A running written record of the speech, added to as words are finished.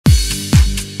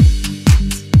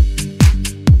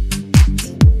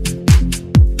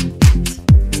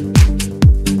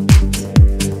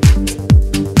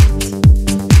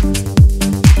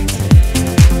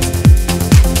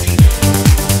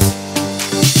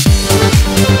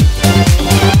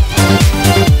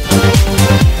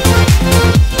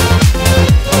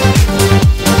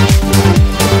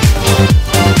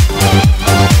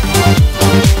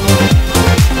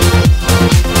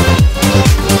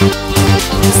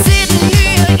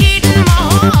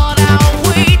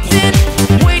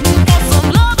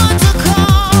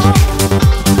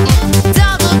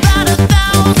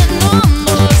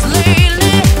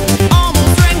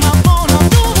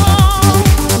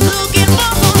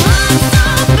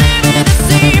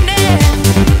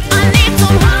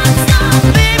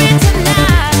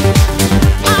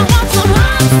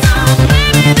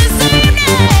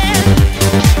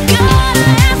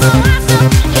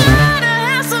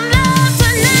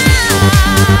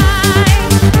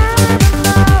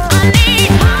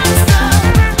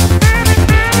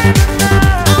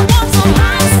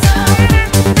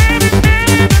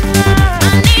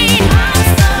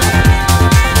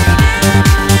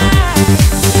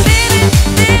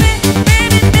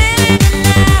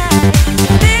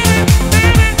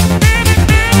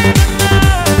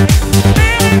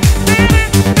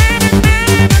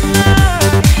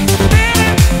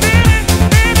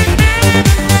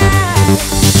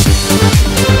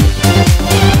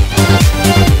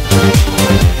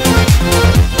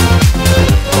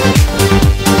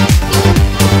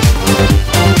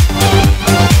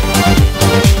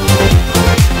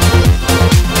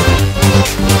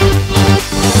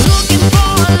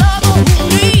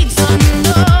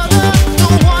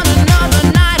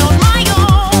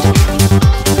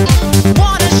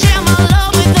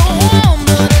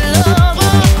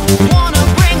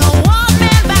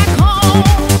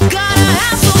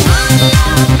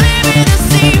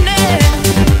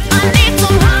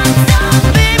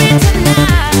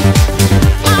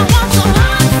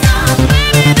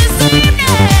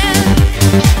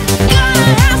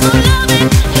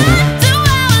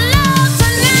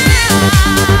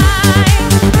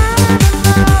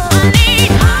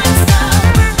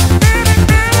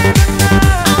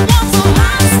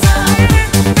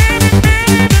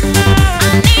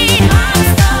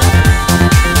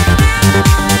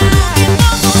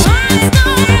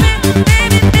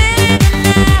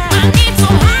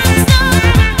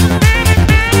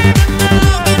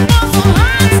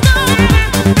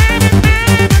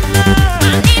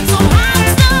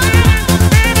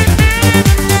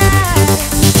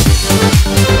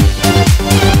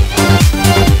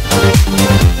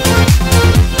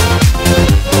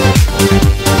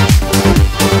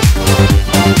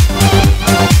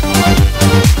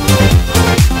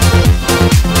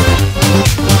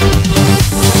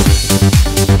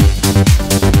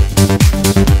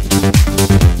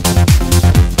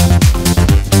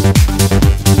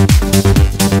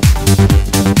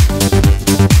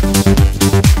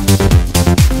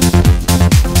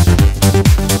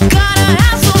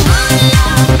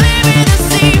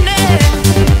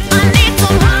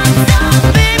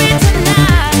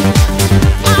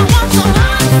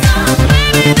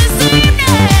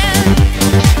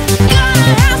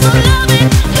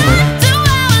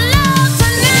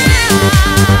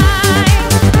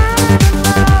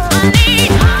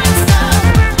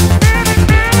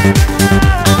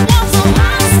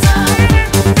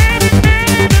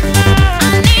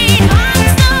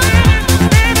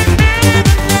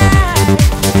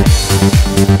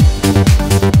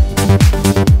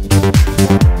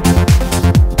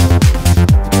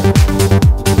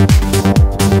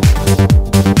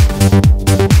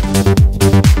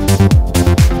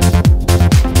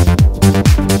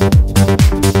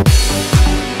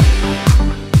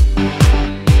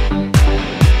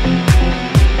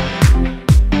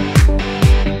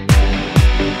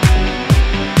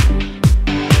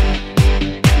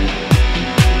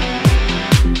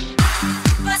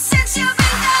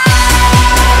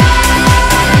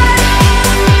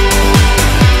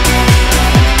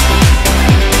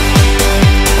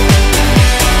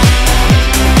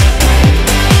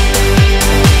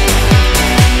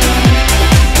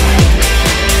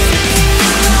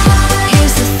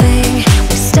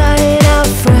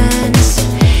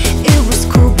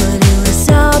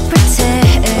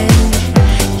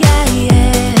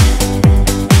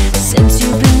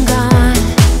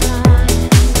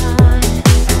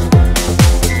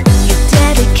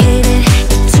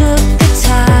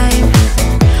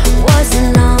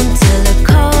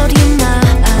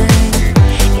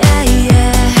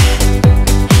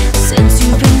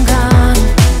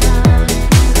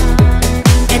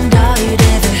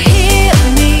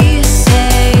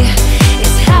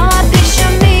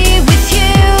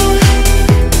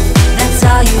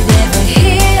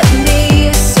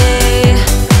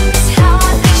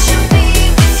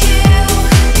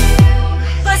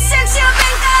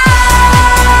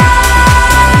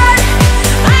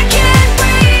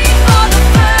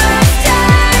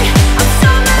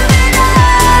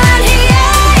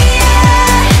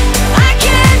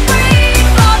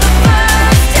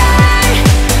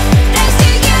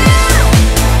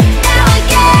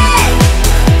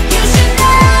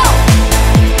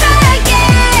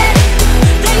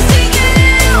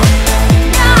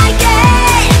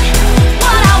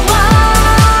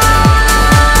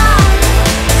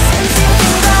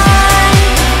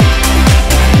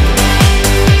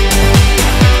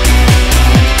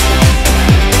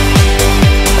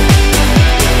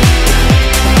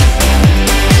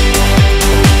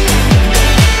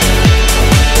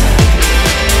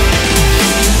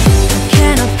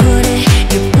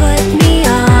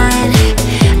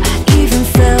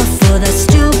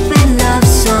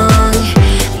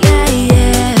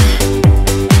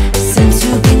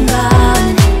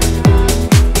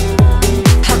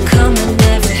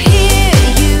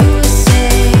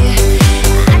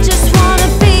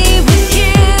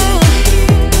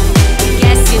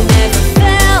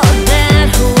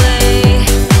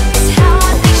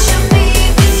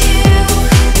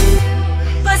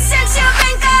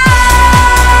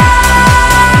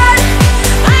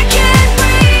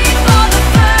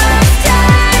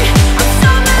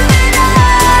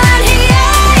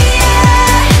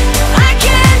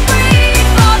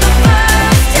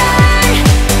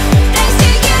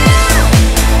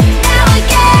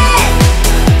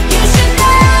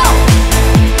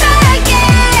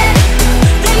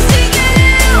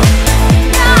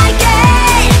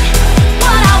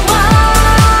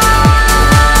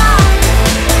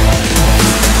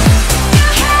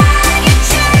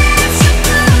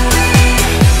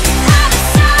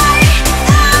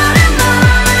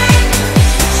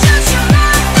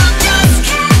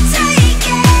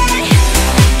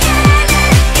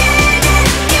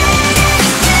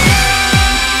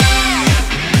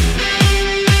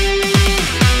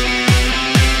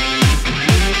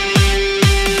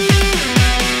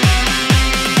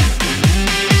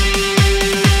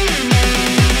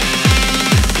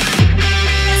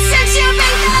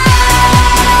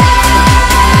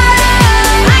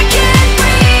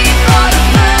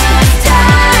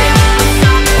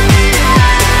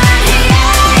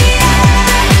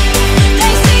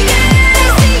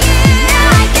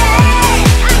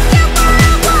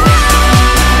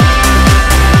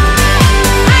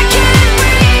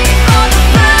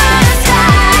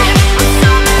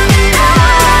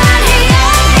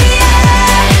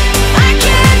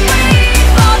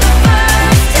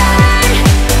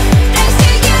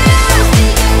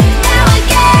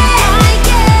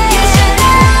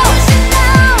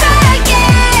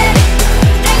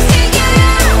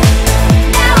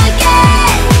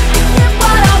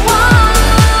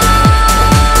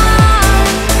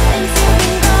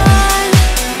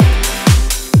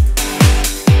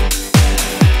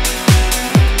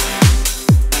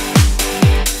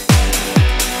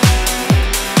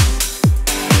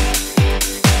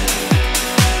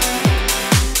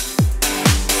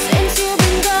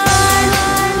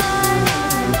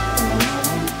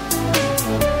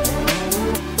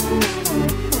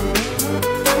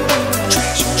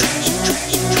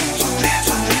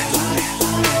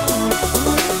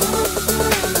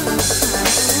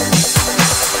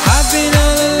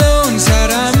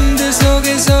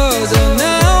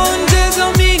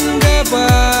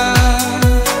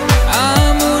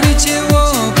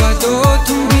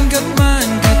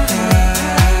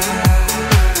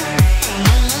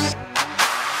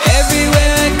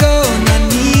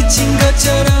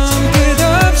바보처럼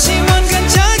끝없이 뭔가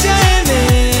찾아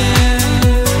헤매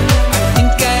I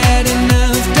think I had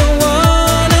enough, don't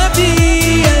wanna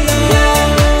be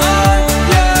alone.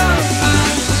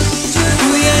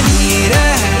 우연이라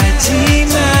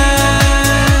하지만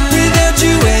without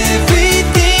you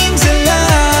everything's a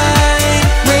lie.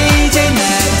 왜 이제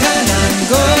나타난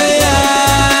거야?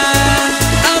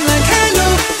 I'm like hello,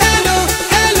 hello,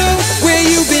 hello, where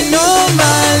you been all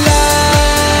my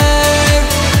life?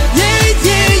 Yeah,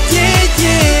 yeah,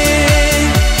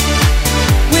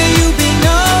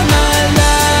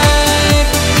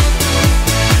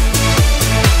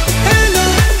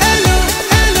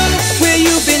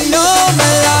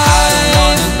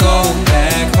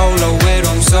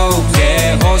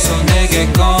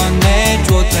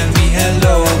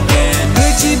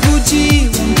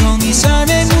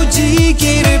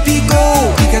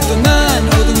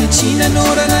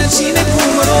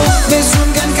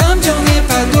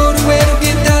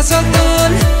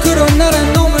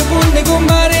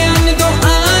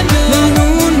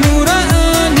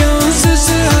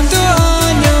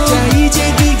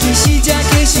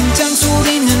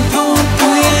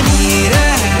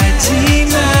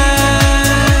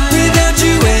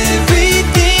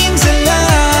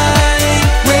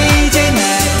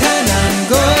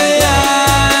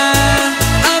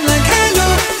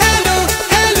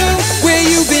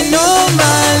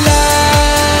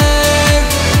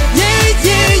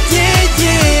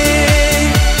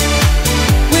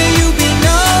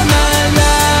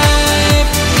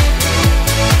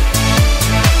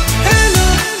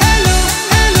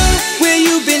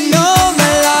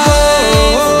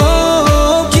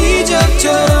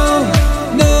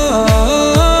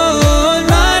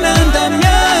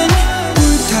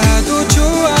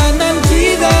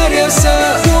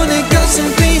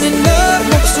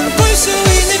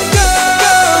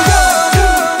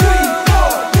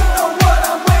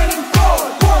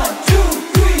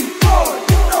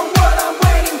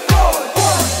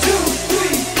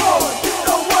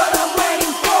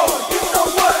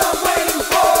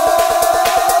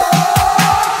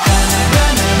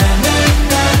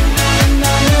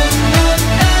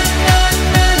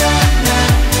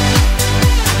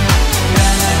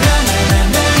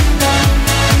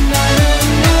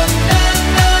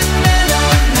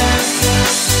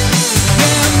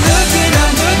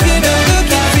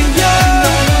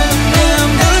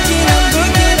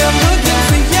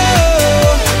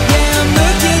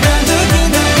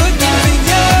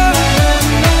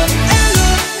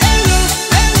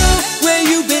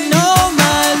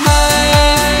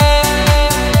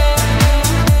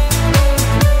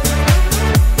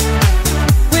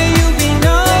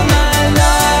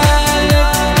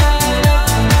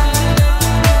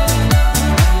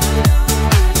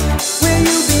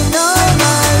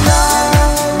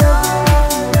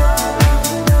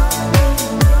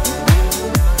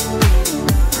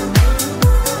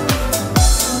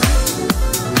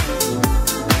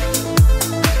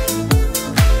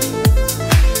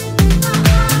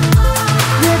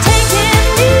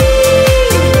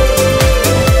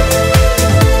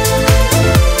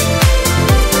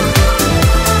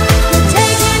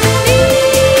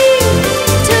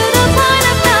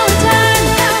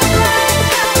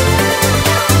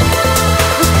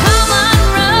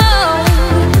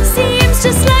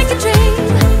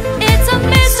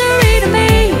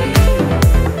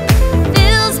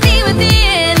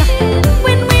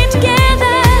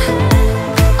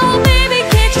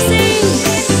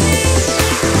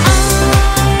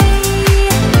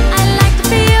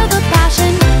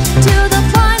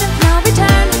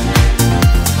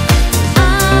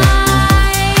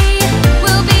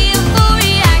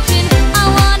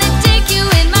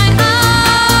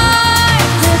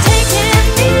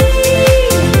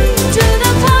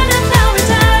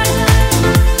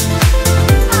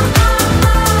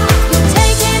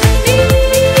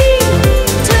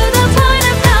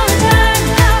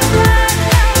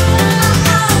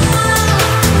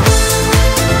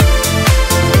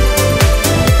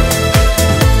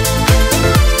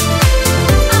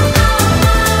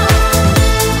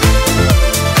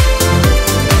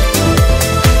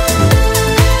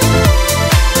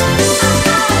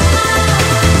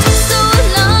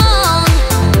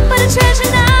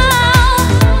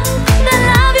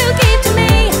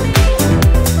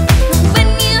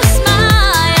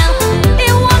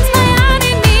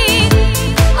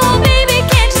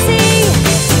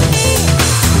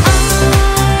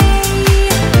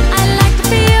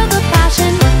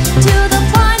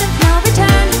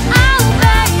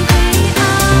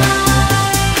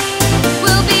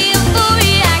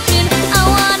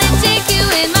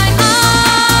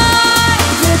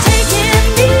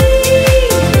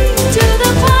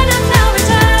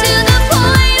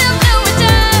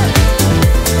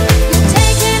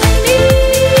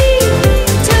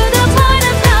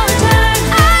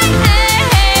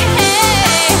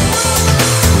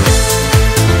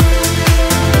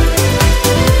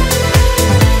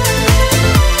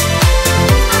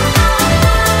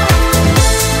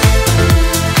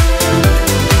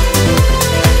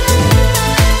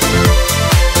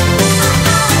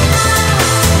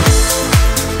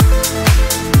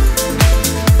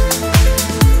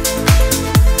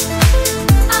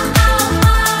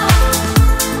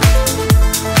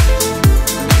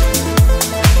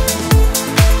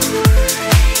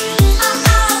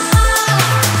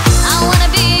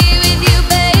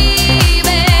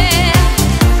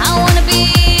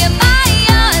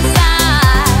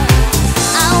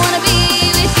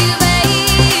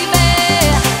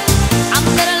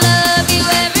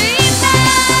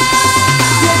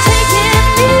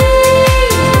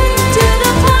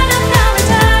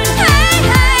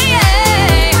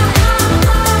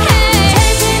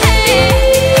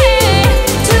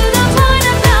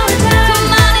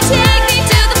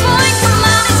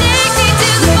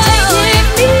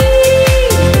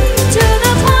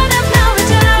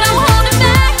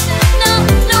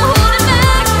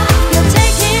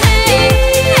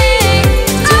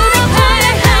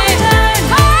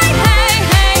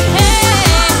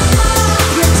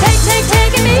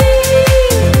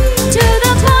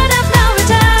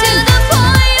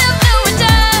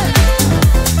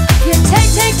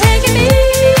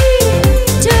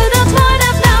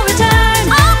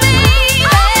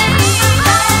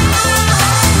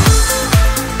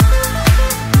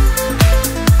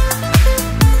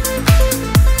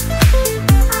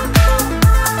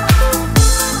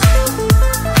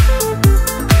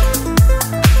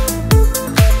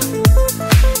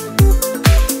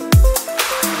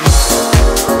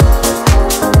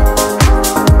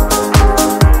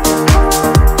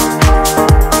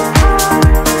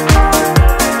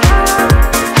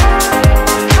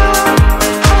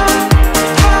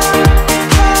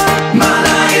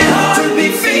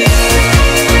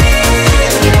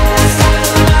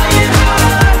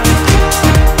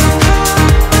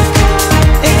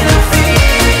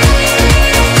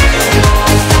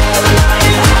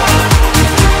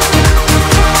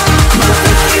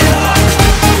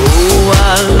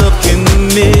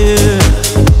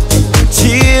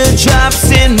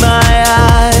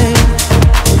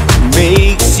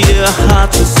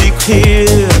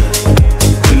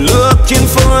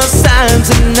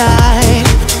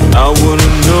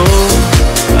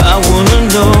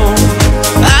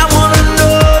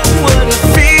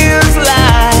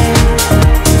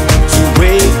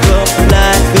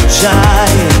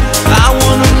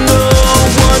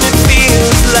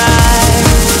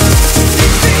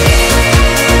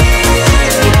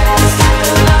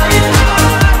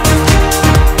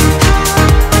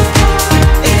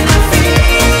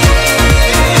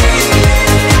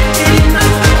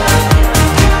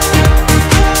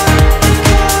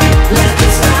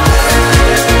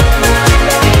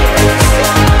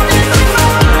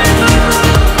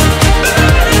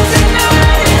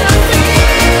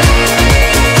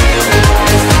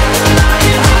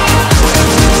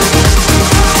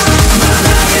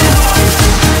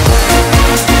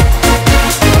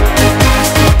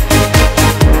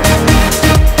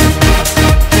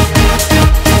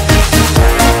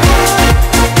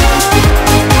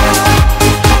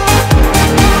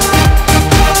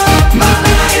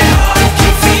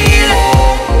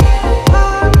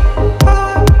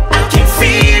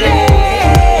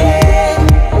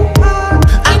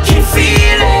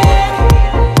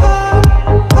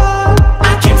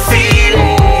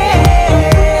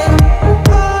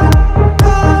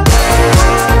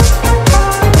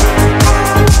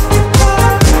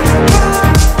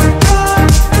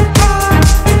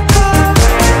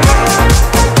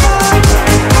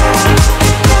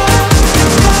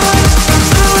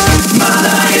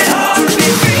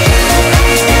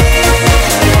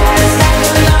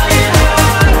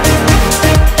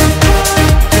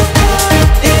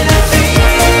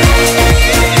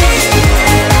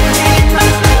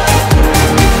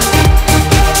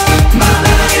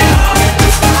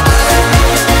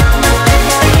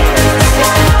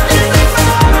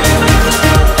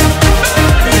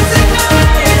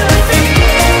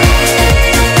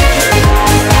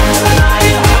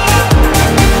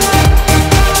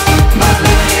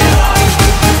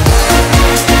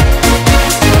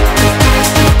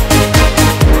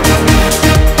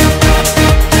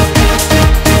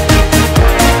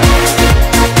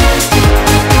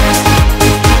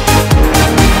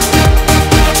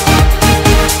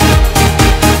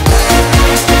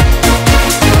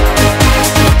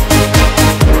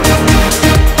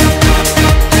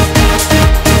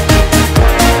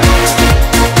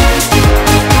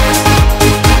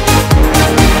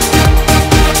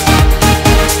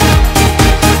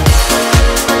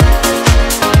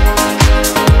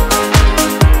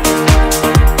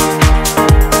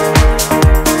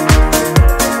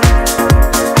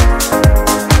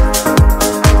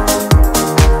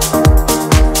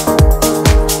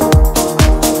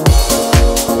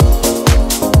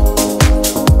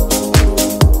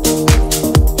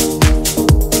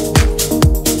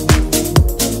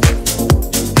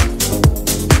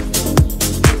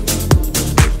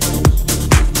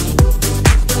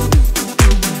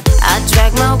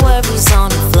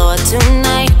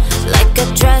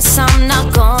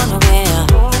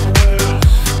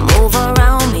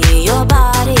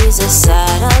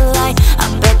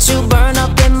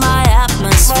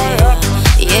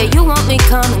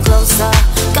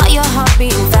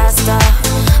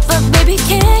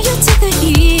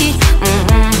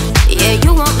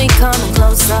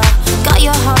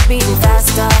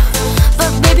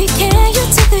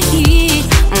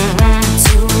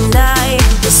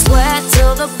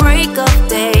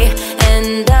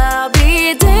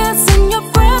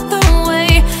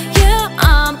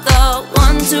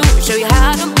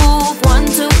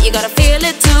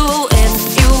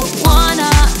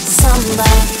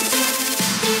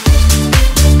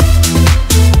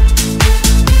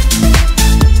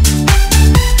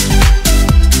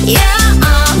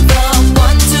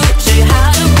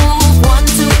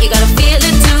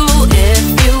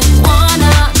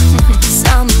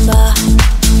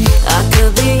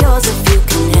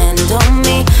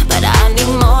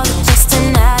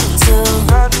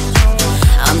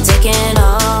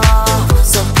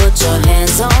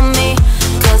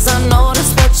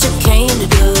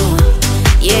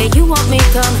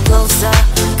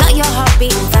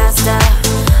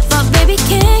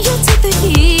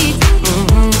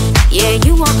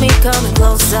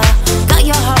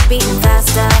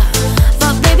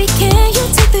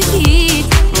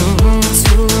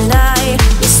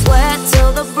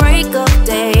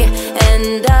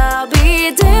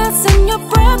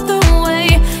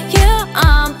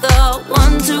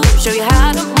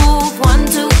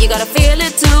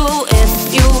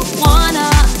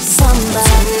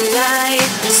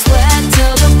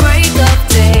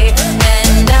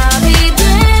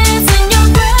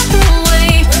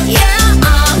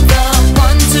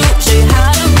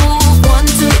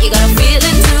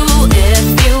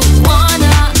 Wanna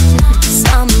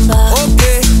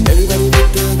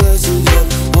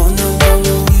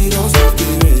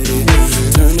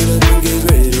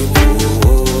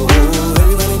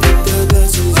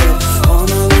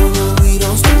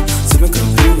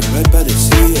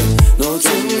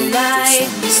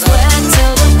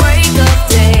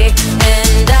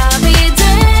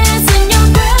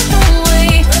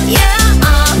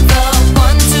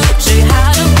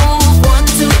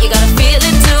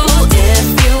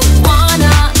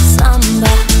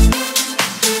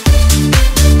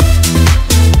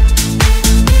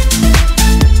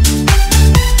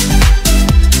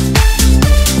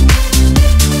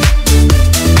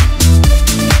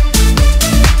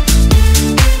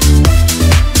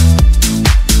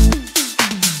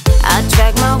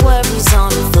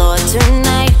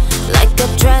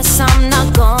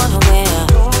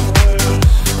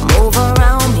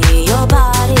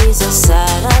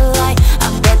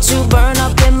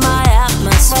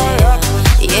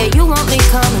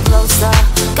coming closer.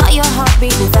 Got your heart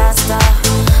beating faster.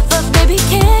 But baby,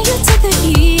 can you take the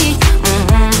heat?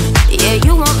 Yeah,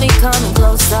 you want me coming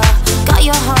closer. Got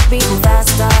your heart beating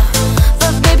faster.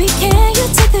 But baby, can you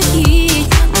take the heat?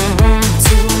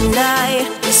 Tonight,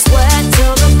 we sweat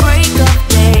till the break of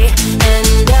day.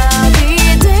 And I'll be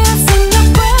dancing the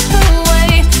breath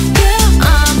away. Yeah,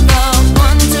 I'm the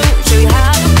one to show you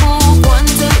how to move. One,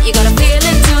 two, you gotta feel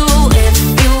it too. If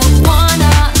you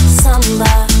wanna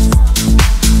samba.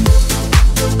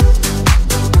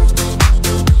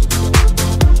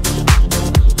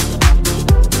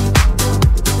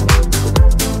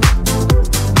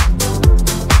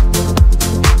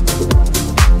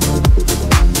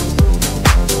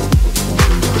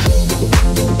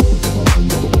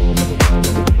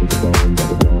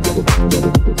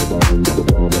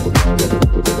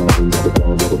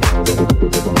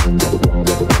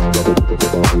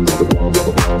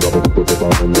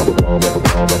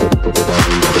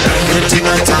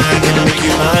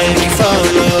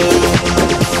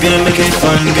 Gonna make it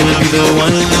fun, gonna be the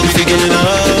one that we figuring it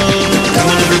out. Come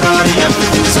on everybody,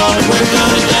 everything's alright, we're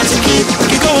gonna dance and keep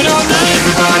going all night.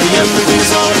 Everybody,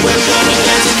 everything's alright, we're gonna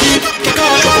dance and keep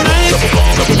going all night.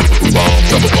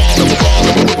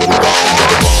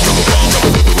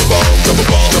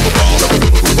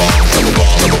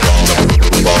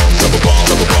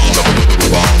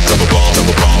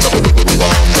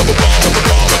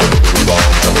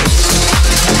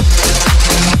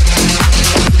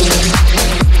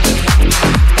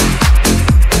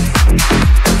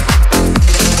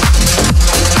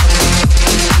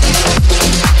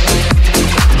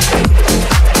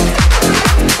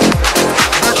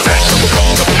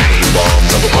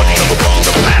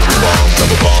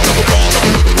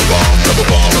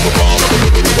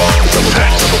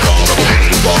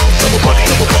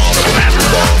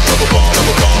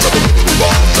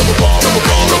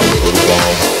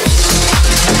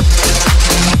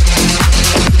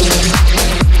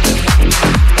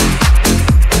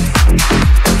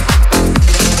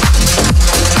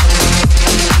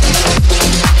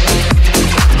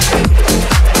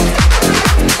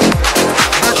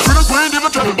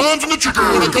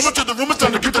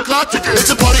 It's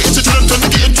a party, it's a drill, time to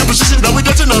get into position. Now we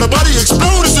dancing, now the body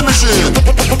explode, it's a mission.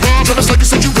 Drop us like you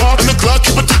said you rock, and the clock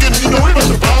keep it ticking, and you know we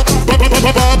about to pop.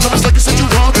 Drop us like you said you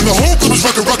rock, and the whole club is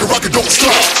rockin', rockin', rockin', don't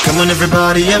stop. Come on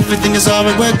everybody, everything is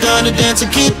alright, we're gonna dance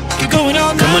and keep going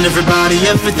all night. Come on everybody,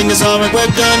 everything is alright,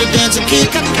 we're gonna dance and keep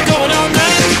going all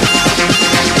night.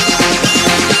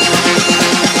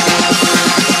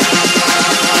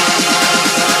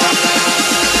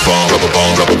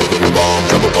 Bomb.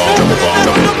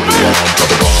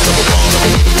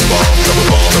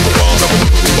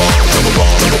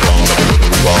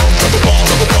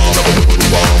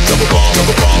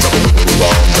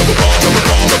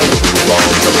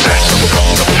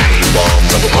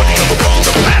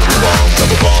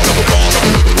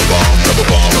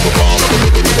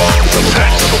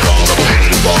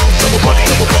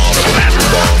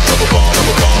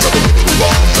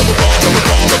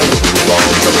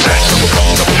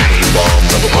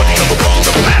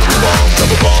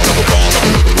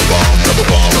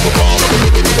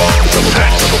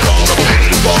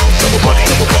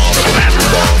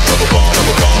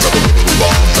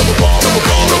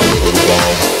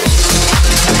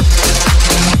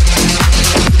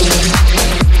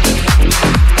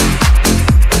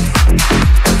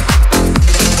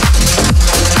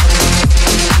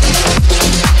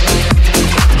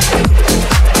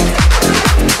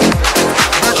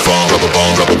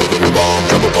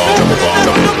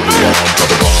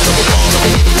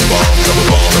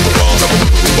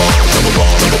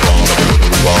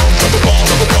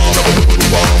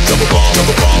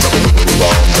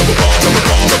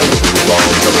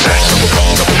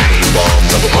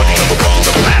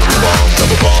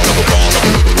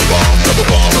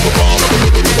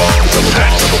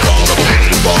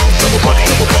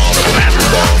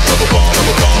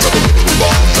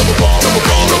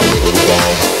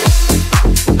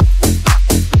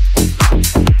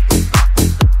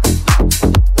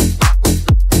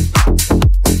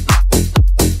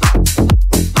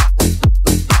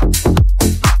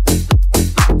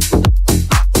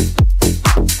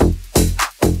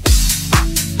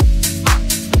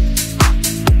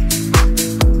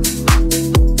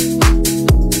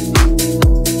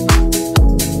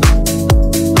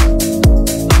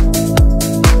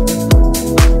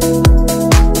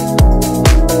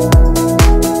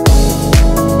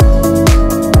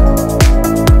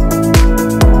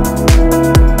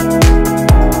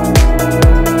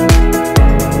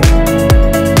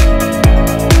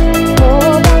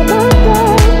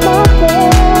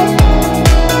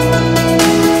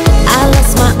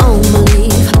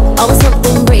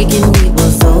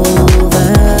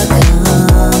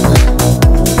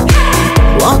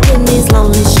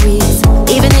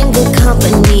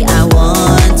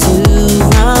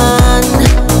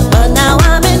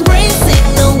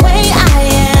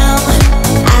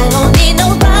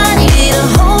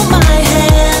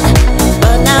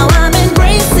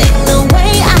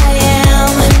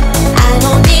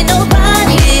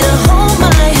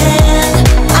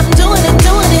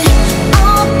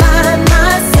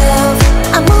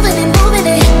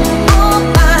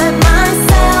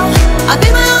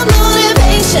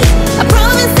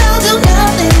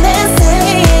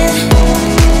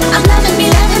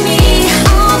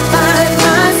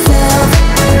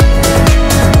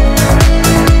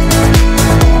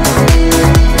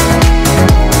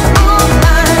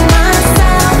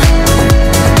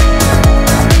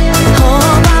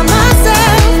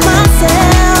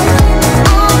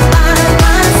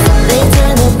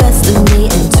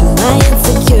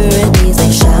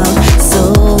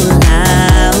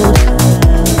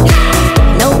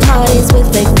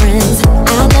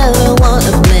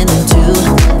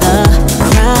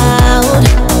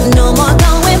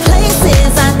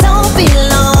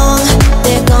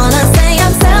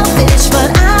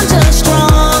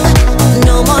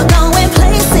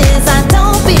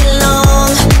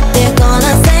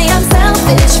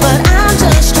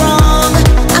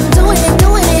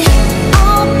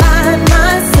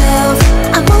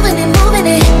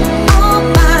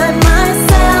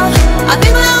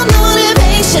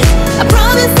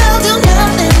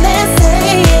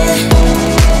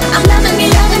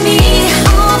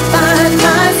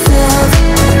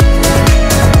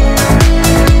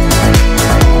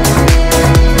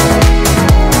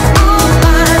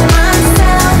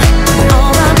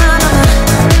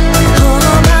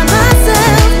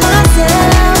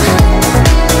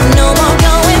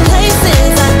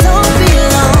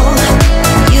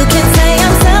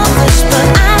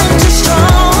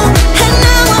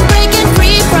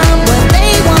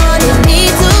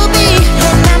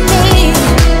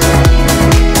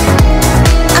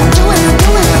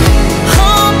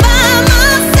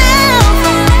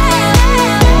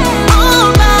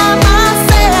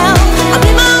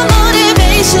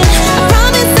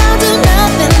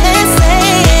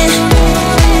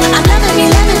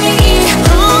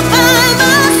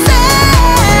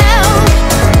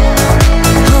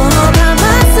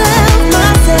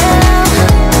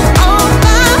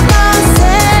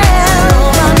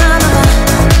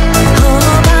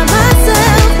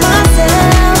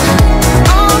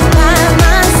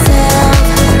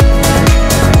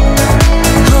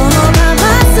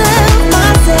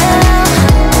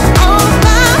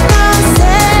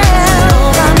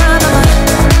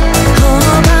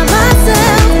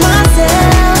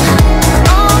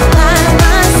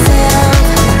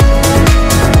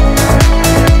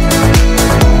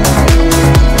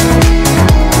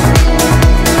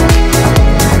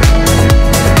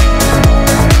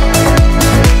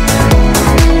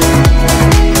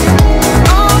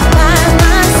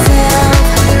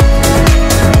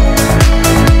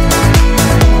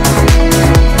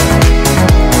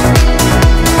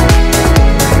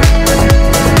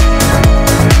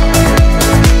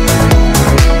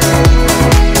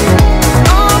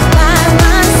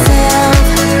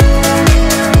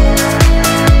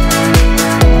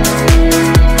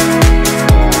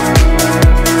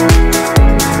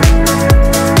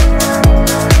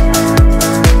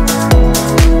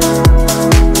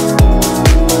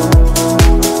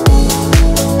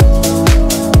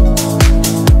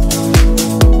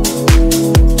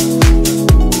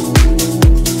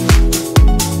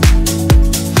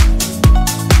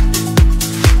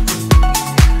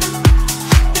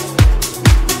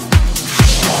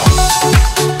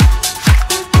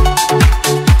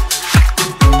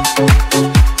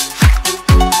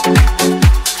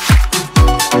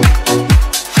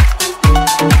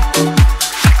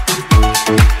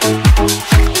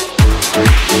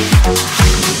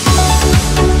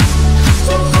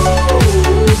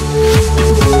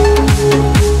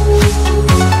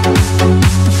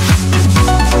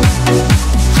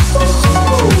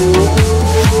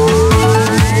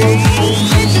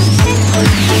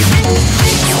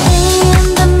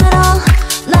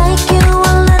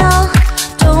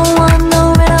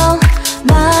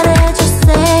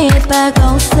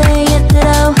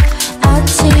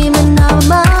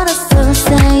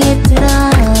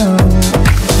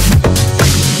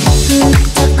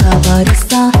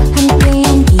 잊어버렸어.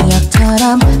 함께한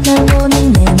기억처럼 널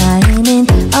보는 내 마음은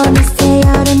어느새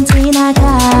여름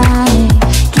지나가네.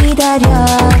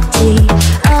 기다렸지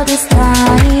all this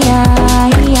time.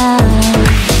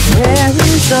 Where is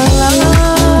the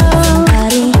love?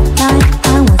 Somebody, I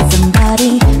want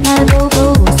somebody. 날 보고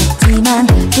웃었지만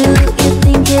do you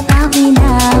think about me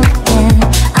now? And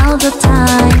all the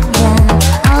time,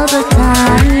 yeah, all the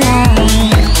time, yeah.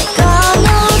 Got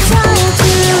no time to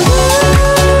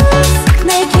lose.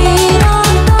 내 길은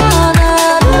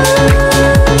떠나는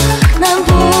난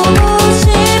보고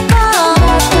싶어.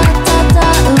 라타타타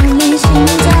울린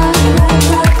심장.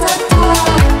 라타타타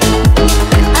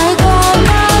I got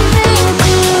nothing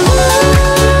to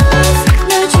lose.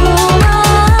 널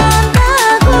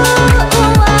좋아한다고.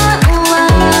 우와 우와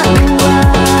우와.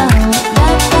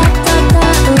 라타타타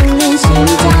울린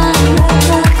심장.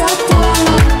 라타타타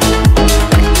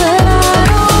But I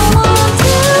don't want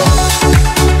to.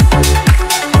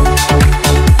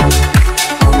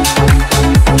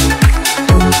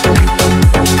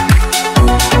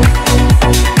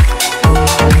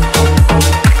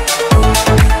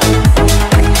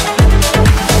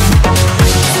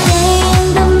 Stay in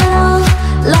the middle,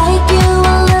 like you a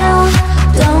little.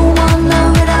 Don't want no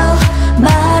riddle.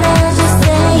 말해줘,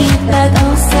 say it back,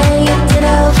 oh say it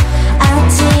ditto.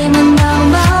 아침은 너무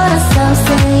멀었어,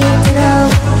 say it ditto.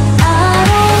 I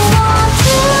don't want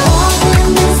to. 모든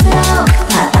미스로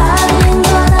다 아닌 건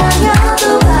아니어도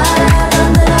바라던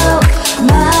대로.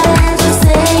 말해줘,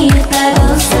 say it back, oh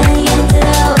say it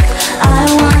ditto. I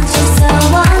want you so,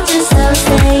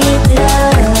 say it ditto.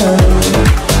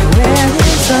 Where is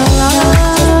the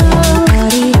love?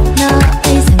 머리 너를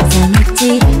상상했지.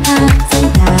 항상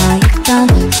다 있던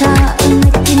처음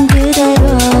느낌 그대로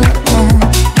난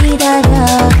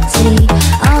기다렸지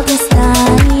all this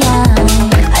time.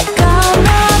 I got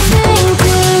nothing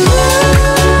to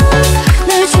lose.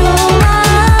 널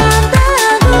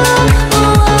좋아한다고.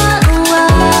 우와 우와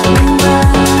우와.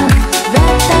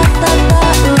 라타타타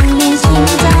울린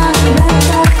심장.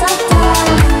 라타타타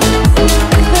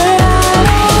But I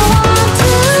don't want to. Stay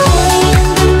in the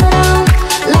middle,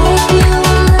 like you a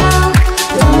little.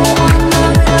 Don't want no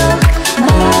riddle.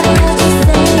 말해줘,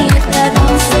 say it back,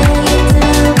 oh say it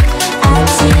ditto.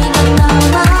 아침은 너무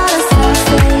멀었어,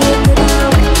 say it ditto.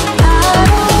 I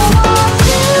don't want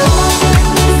to.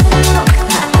 다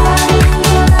아닌 건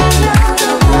아니어도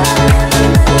바라던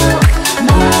대로.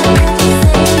 말해줘,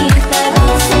 say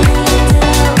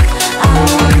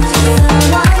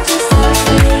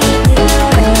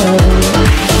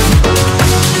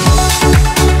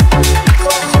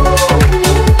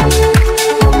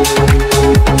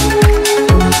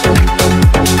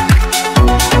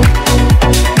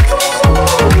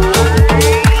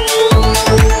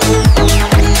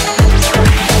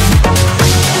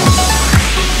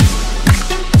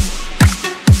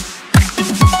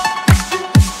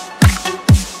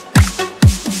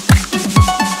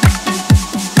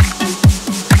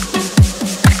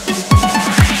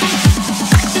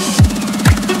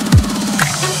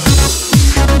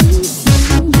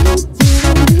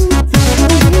back, oh say it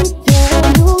ditto. I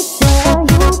want you so,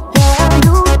 say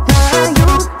it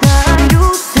ditto.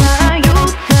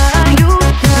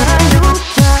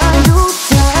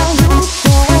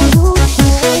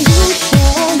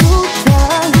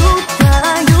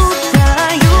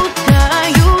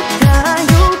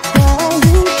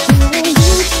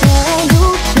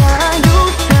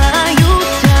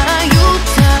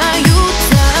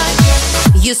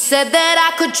 You said that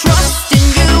I could trust in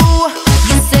you.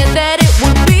 You said that it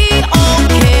would be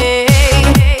okay.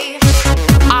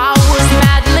 I was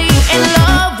madly in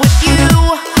love with you.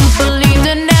 Believed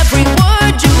in every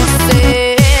word you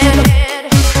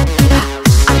said.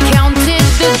 I counted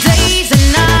the days and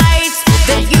nights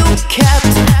that you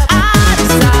kept out of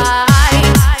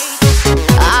sight.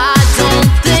 I don't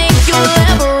think you'll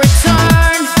ever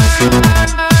return.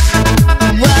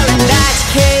 Well, in that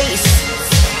case,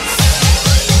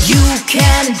 you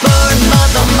can burn,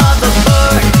 mother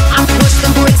burn. I push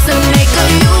the brakes and make a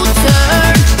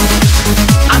U-turn.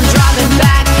 I'm driving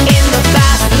back in the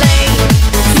fast lane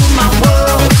to my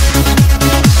world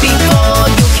before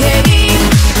you came.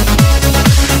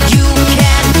 You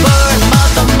can burn,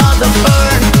 mother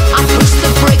burn. I push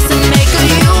the brakes and make a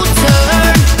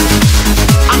U-turn.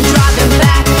 I'm driving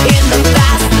back in the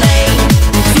fast lane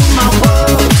to my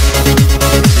world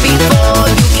before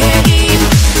you came.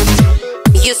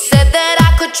 You said that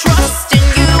I could trust in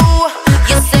you.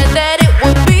 You said that it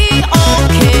would be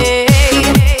okay.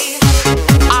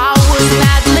 I was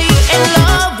madly in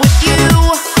love with you.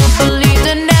 Believed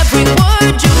in every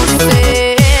word you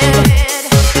said.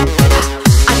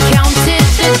 I counted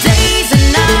the days and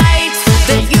nights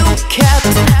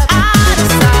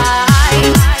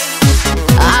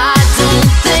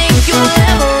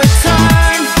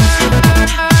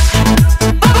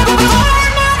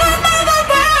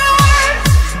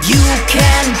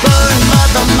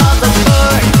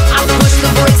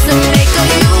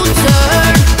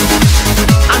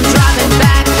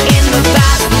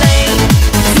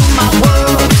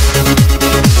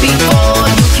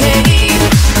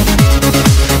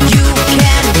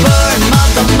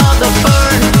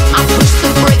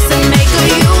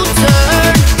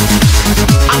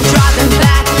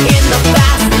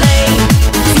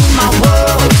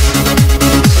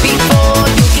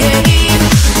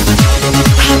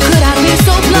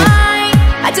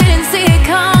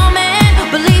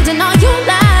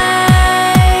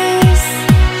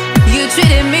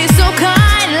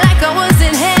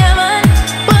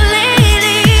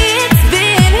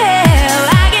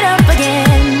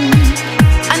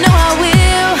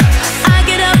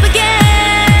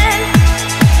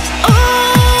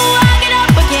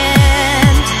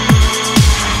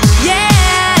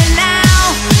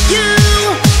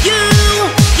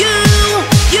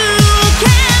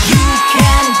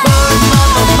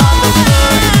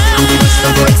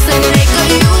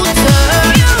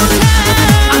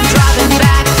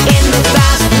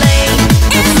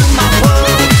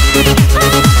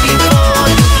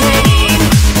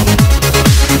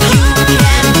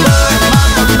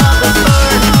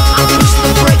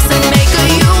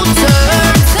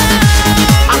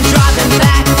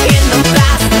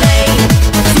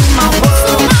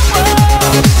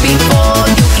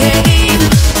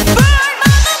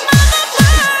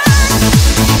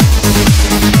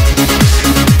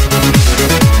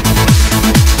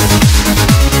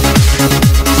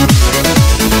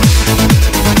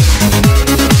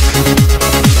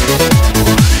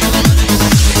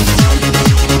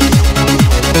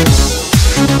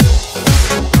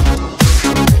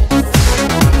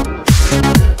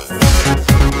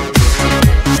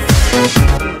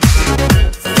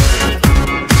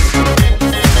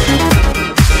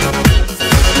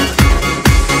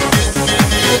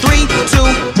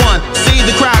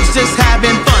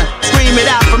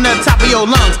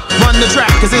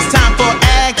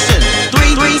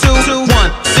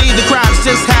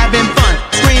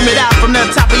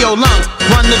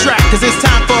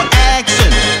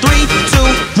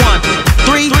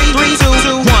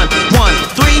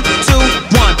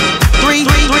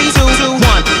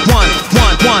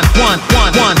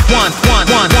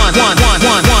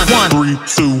 3,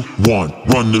 2, 1,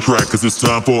 run the track, cause it's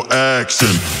time for action.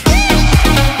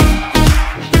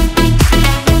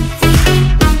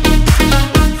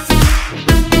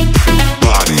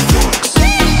 Body works.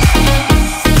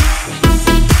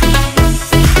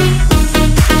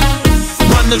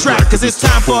 Run the track, cause it's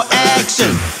time for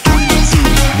action. 3, 2,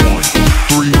 1.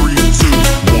 3, 2,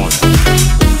 1.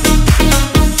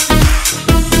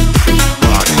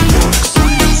 Body works.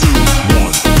 3, 2,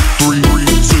 1. 3,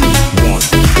 2, 1.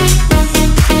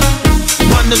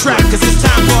 Run the track, cause it's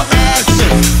time for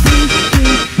action.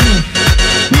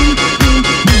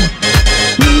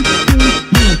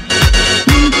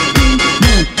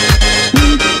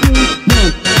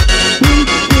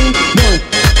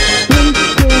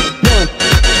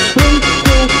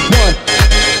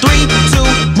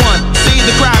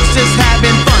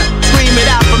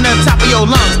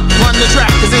 Lungs, run the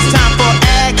track, cause it's time for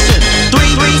action. 3,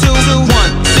 2, 1.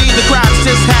 See the crowds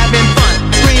just having fun.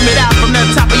 Scream it out from the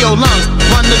top of your lungs.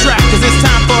 Run the track, cause it's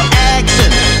time for action.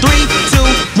 3, 2,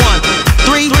 1.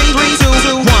 3,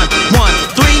 2, 1. 1,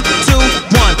 3, 2,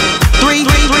 1. 3,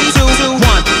 2,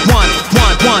 1. 1, 1, 1,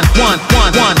 1, 1,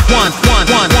 1, 1, 1, 1,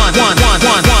 1, 1, 1, 1,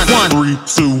 1, 1, 1. 3,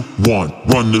 2, 1.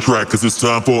 Run the track, cause it's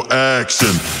time for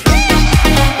action.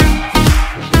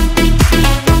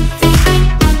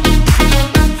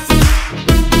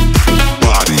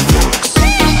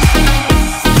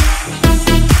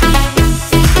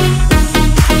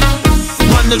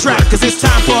 The track, cause it's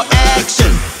time for action.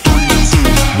 3, 2,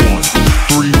 1.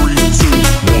 3, 2,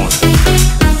 1.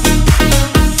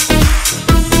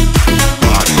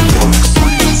 Body works.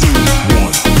 3, 2,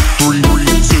 1. 3,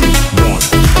 2, 1.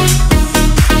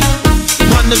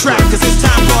 Run the track, cause it's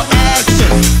time for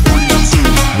action. 3, 2,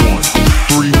 1.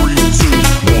 3, 2,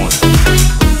 1.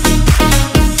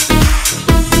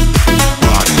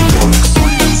 Body works.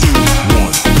 3, 2,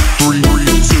 1. 3,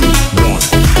 2, 1.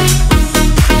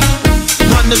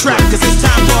 The track, cause it's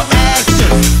time for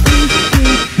action.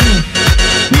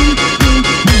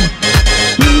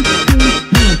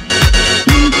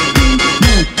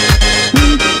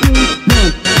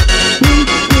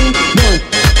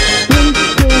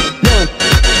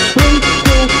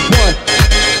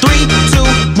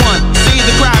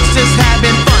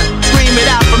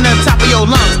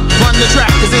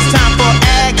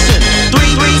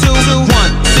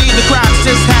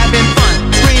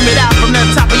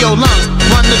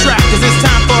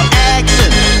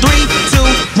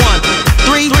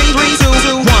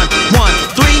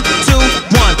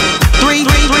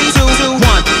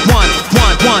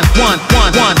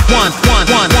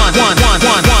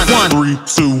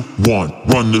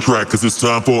 Run the track, cause it's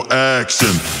time for action.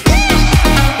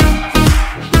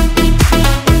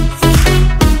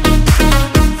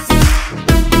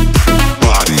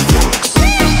 Body works.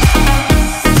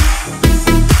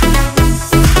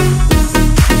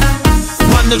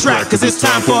 Run the track, cause it's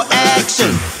time for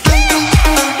action.